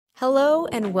Hello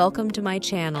and welcome to my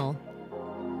channel.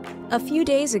 A few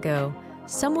days ago,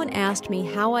 someone asked me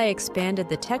how I expanded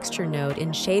the texture node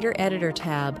in Shader Editor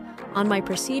tab on my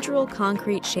procedural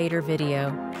concrete shader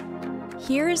video.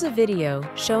 Here is a video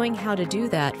showing how to do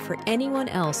that for anyone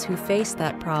else who faced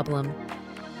that problem.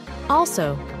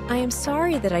 Also, I am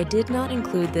sorry that I did not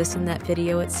include this in that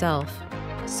video itself,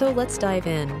 so let's dive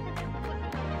in.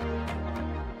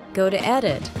 Go to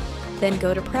Edit, then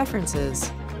go to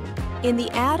Preferences. In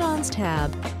the Add-ons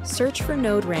tab, search for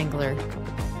Node Wrangler.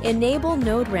 Enable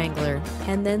Node Wrangler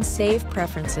and then save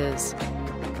Preferences.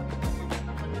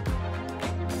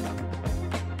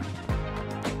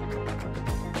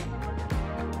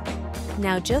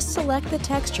 Now just select the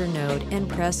texture node and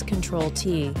press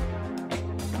Ctrl-T.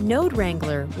 Node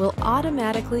Wrangler will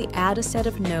automatically add a set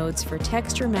of nodes for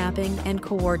texture mapping and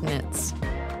coordinates.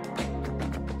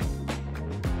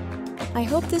 I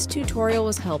hope this tutorial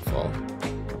was helpful.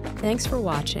 Thanks for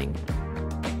watching.